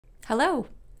Hello,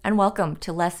 and welcome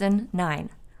to Lesson 9.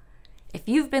 If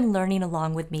you've been learning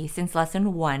along with me since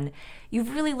Lesson 1,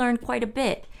 you've really learned quite a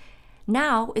bit.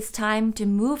 Now it's time to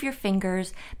move your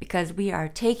fingers because we are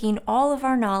taking all of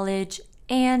our knowledge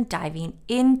and diving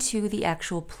into the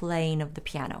actual playing of the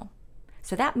piano.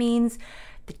 So that means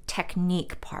the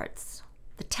technique parts,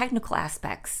 the technical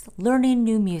aspects, learning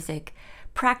new music,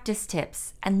 practice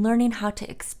tips, and learning how to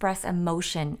express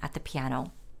emotion at the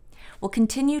piano. We'll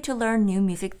continue to learn new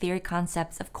music theory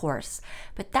concepts, of course,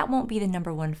 but that won't be the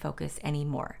number one focus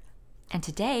anymore. And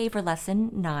today, for Lesson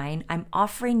 9, I'm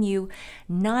offering you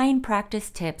 9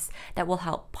 practice tips that will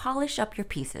help polish up your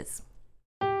pieces.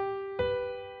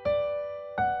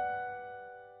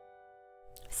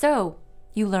 So,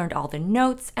 you learned all the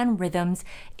notes and rhythms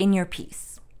in your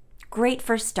piece. Great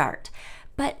first start,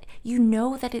 but you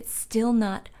know that it's still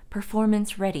not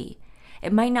performance ready.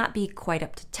 It might not be quite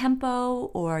up to tempo,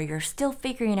 or you're still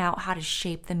figuring out how to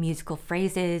shape the musical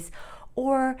phrases,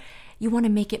 or you want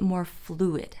to make it more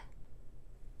fluid.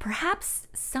 Perhaps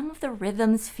some of the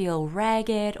rhythms feel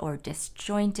ragged or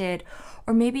disjointed,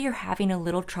 or maybe you're having a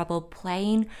little trouble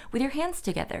playing with your hands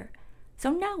together. So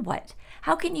now what?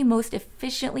 How can you most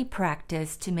efficiently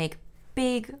practice to make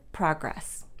big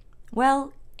progress?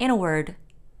 Well, in a word,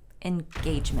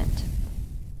 engagement.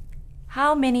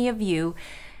 How many of you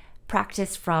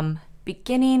practice from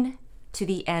beginning to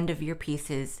the end of your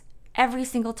pieces every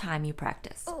single time you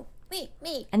practice? Oh,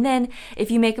 me. And then if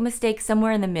you make a mistake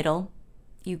somewhere in the middle,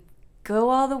 you go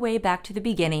all the way back to the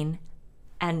beginning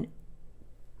and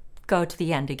go to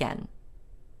the end again.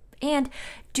 And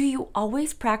do you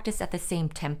always practice at the same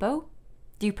tempo?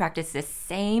 Do you practice the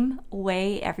same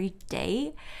way every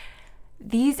day?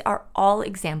 These are all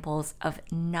examples of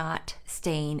not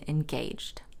staying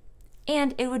engaged.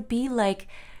 And it would be like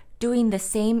doing the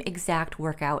same exact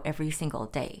workout every single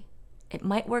day. It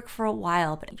might work for a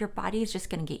while, but your body is just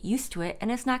going to get used to it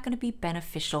and it's not going to be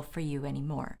beneficial for you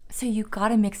anymore. So you got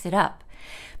to mix it up.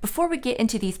 Before we get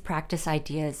into these practice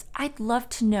ideas, I'd love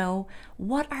to know,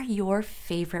 what are your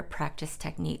favorite practice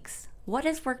techniques? What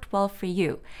has worked well for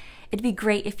you? It'd be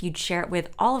great if you'd share it with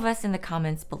all of us in the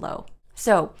comments below.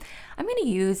 So I'm going to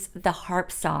use the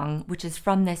Harp Song, which is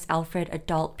from this Alfred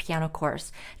Adult Piano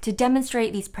course, to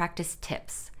demonstrate these practice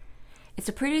tips. It's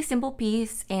a pretty simple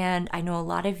piece, and I know a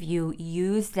lot of you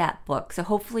use that book, so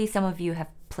hopefully some of you have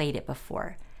played it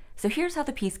before. So here's how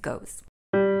the piece goes.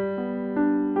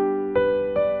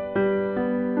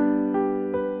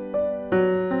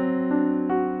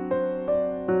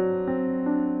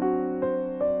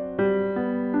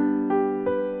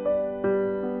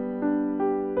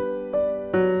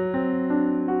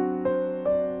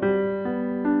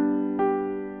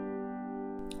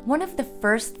 One of the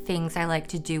first things I like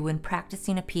to do when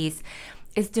practicing a piece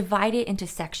is divide it into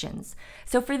sections.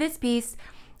 So for this piece,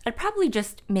 I'd probably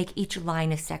just make each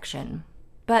line a section.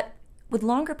 But with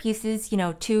longer pieces,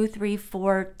 2, 3,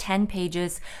 4, 10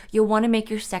 pages, you'll want to make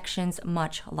your sections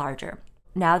much larger.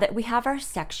 Now that we have our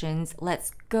sections,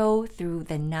 let's go through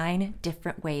the 9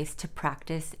 different ways to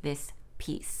practice this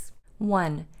piece.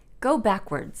 1. Go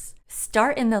backwards.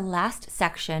 Start in the last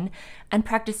section and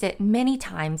practice it many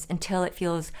times until it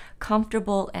feels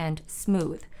comfortable and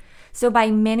smooth. So by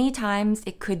many times,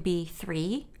 it could be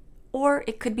 3 or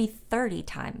it could be 30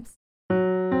 times.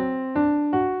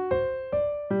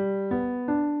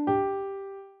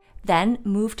 Then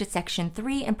move to section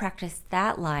 3 and practice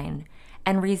that line,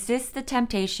 and resist the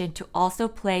temptation to also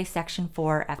play section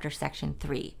 4 after section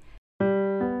 3.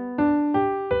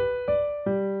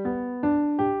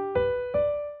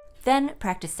 Then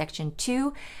practice section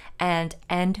 2 and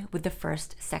end with the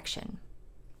first section.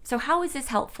 So how is this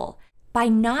helpful? By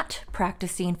not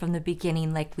practicing from the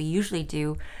beginning like we usually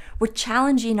do, we're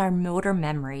challenging our motor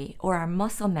memory or our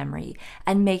muscle memory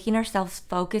and making ourselves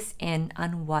focus in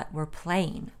on what we're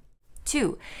playing.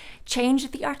 2, change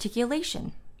the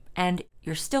articulation. And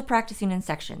you're still practicing in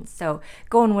sections, so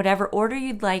go in whatever order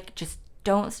you'd like, just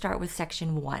don't start with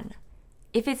section 1.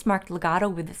 If it's marked legato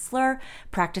with a slur,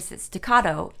 practice it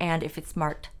staccato, and if it's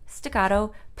marked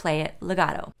staccato, play it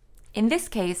legato. In this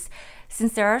case,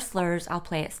 since there are slurs, I'll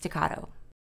play it staccato.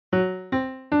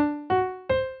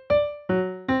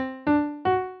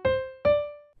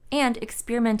 And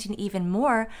experimenting even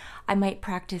more, I might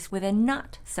practice with a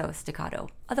not so staccato,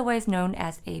 otherwise known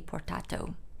as a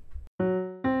portato.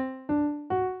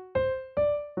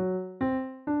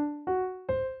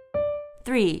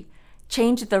 3.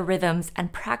 Change the rhythms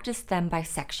and practice them by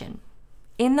section.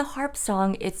 In the harp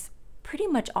song, it's pretty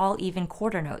much all even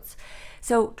quarter notes.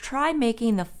 So try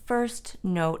making the first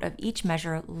note of each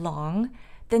measure long,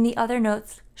 then the other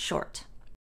notes short.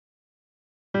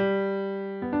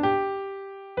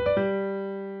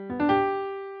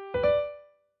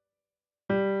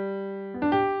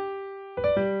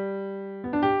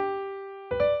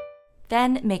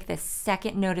 Then make the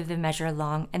second note of the measure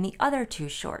long and the other two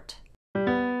short.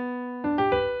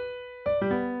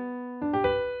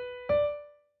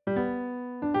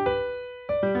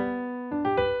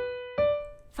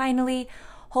 Finally,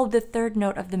 hold the third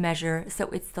note of the measure so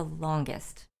it's the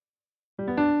longest.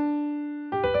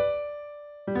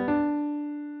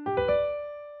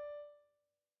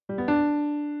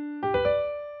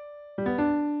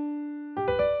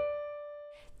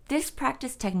 This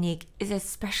practice technique is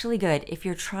especially good if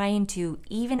you're trying to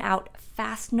even out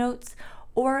fast notes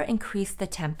or increase the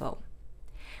tempo.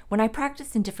 When I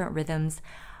practice in different rhythms,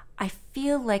 I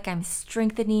feel like I'm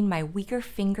strengthening my weaker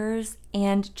fingers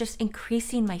and just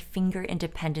increasing my finger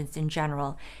independence in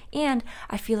general. And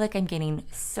I feel like I'm gaining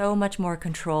so much more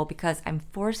control because I'm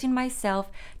forcing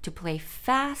myself to play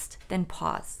fast, then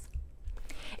pause.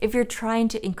 If you're trying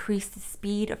to increase the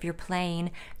speed of your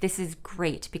playing, this is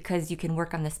great because you can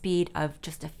work on the speed of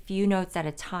just a few notes at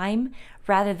a time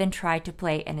rather than try to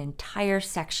play an entire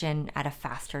section at a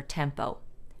faster tempo.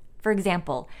 For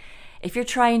example, if you're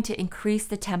trying to increase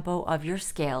the tempo of your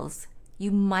scales,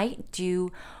 you might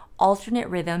do alternate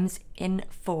rhythms in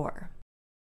 4.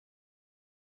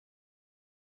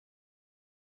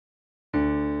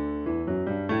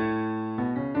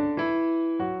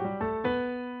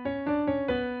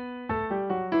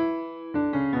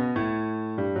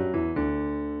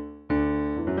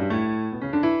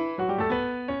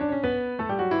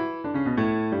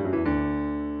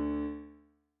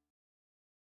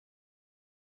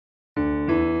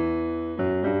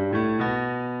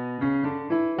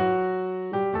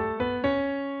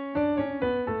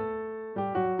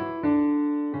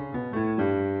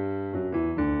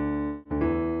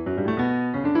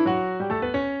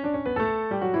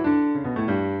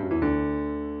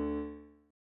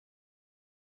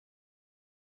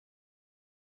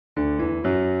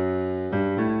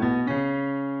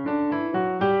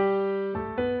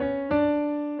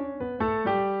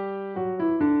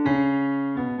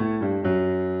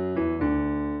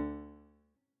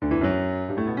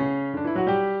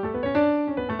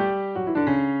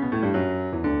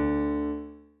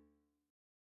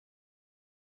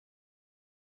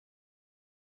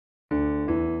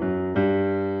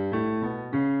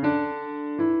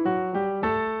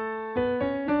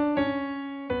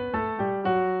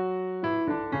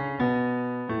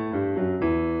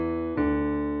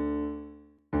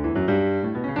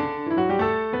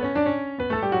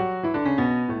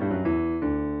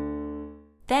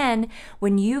 Then,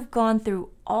 when you've gone through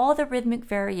all the rhythmic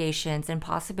variations and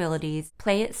possibilities,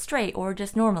 play it straight or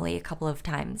just normally a couple of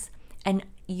times. And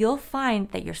you'll find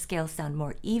that your scales sound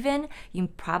more even, you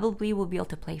probably will be able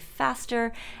to play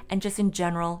faster, and just in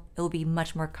general, it will be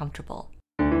much more comfortable.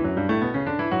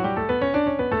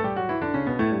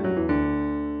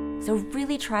 So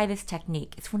really try this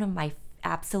technique. It's one of my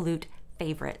absolute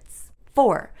favorites.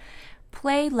 4,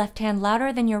 play left hand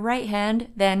louder than your right hand,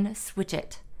 then switch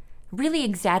it. Really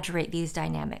exaggerate these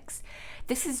dynamics.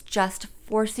 This is just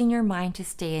forcing your mind to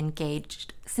stay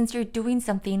engaged since you're doing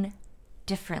something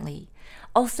differently.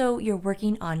 Also, you're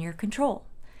working on your control.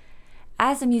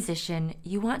 As a musician,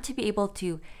 you want to be able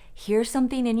to hear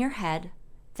something in your head,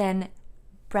 then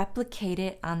replicate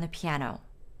it on the piano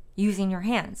using your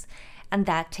hands, and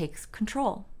that takes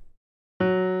control.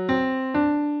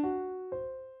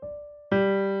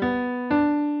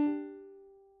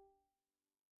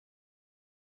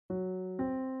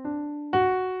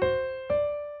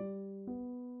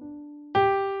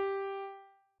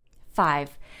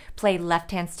 Five, play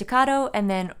left hand staccato and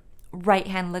then right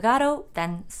hand legato,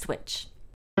 then switch.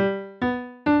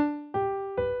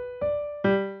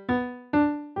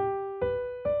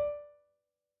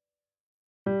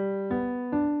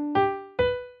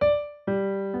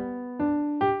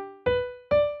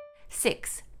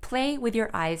 Six, play with your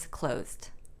eyes closed.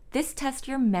 This tests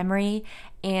your memory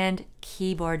and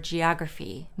keyboard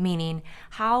geography, meaning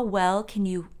how well can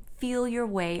you feel your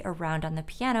way around on the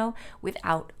piano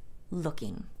without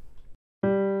looking.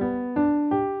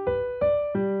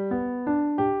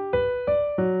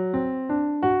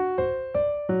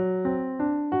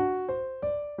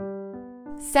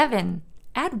 Seven,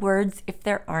 add words if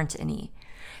there aren't any.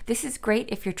 This is great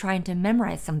if you're trying to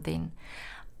memorize something.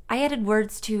 I added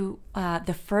words to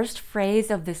the first phrase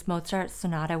of this Mozart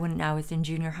sonata when I was in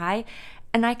junior high,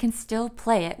 and I can still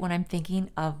play it when I'm thinking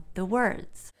of the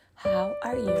words. How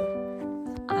are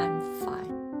you? I'm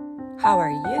fine. How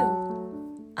are you?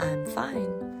 I'm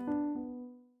fine.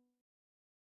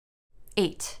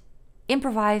 8,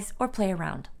 improvise or play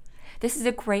around. This is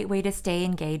a great way to stay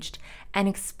engaged and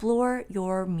explore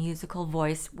your musical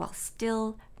voice while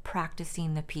still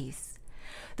practicing the piece.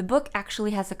 The book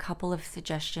actually has a couple of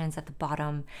suggestions at the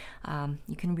bottom.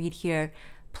 You can read here.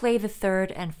 Play the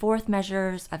third and fourth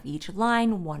measures of each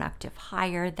line 1 octave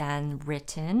higher than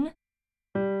written.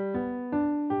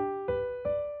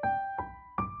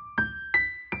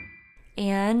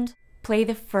 And play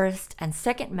the first and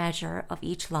second measure of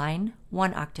each line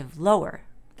 1 octave lower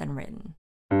than written.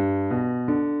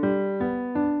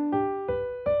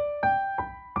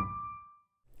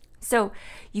 So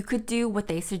you could do what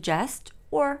they suggest,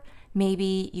 or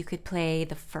maybe you could play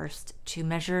the first 2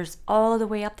 measures all the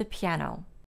way up the piano.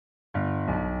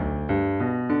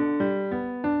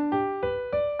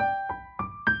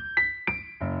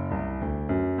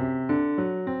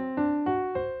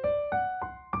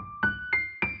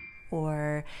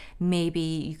 Or maybe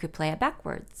you could play it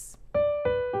backwards.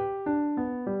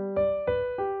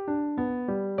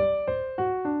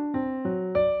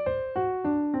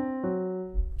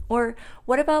 Or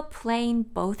what about playing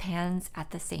both hands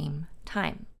at the same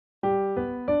time?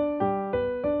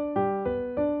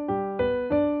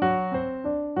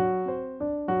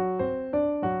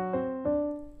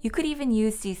 You could even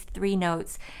use these 3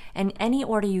 notes in any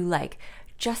order you like.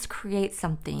 Just create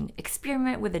something.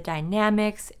 Experiment with the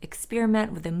dynamics,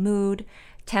 experiment with the mood,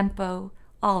 tempo,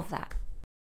 all of that.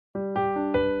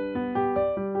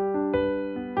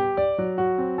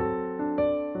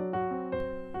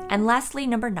 And lastly,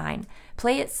 number 9,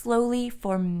 play it slowly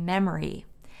for memory,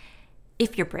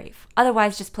 if you're brave.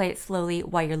 Otherwise, just play it slowly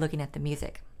while you're looking at the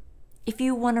music. If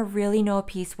you want to really know a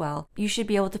piece well, you should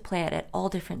be able to play it at all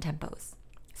different tempos.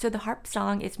 So the harp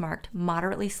song is marked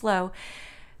moderately slow,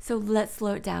 so let's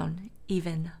slow it down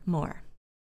even more.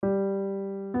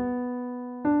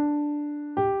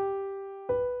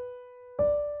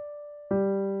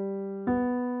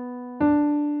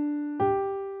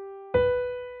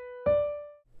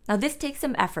 Now this takes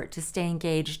some effort to stay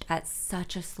engaged at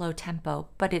such a slow tempo,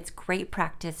 but it's great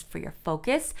practice for your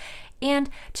focus and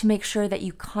to make sure that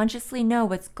you consciously know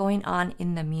what's going on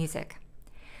in the music.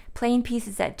 Playing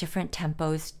pieces at different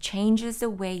tempos changes the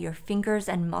way your fingers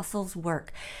and muscles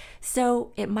work,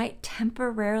 so it might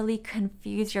temporarily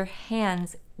confuse your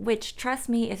hands, which, trust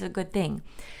me, is a good thing.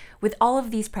 With all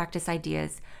of these practice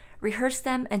ideas, rehearse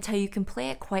them until you can play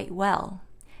it quite well.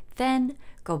 Then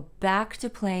go back to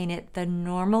playing it the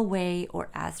normal way or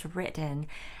as written,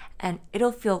 and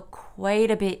it'll feel quite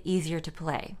a bit easier to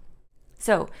play.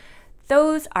 So,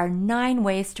 those are 9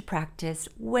 ways to practice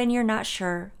when you're not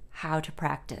sure how to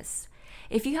practice.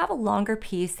 If you have a longer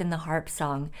piece than the harp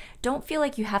song, don't feel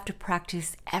like you have to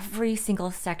practice every single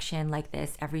section like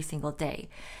this every single day.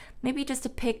 Maybe just to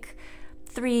pick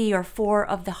 3 or 4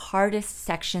 of the hardest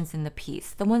sections in the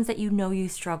piece, the ones that you know you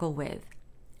struggle with,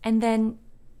 and then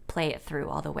play it through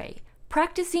all the way.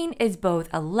 Practicing is both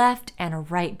a left and a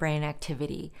right brain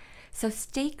activity, so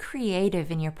stay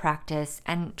creative in your practice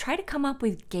and try to come up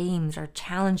with games or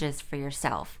challenges for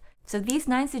yourself. So these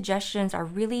 9 suggestions are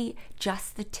really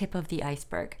just the tip of the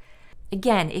iceberg.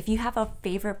 Again, if you have a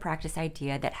favorite practice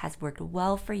idea that has worked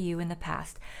well for you in the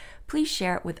past, please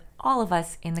share it with all of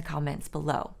us in the comments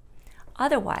below.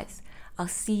 Otherwise, I'll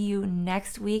see you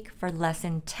next week for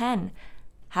lesson 10.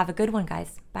 Have a good one,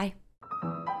 guys. Bye.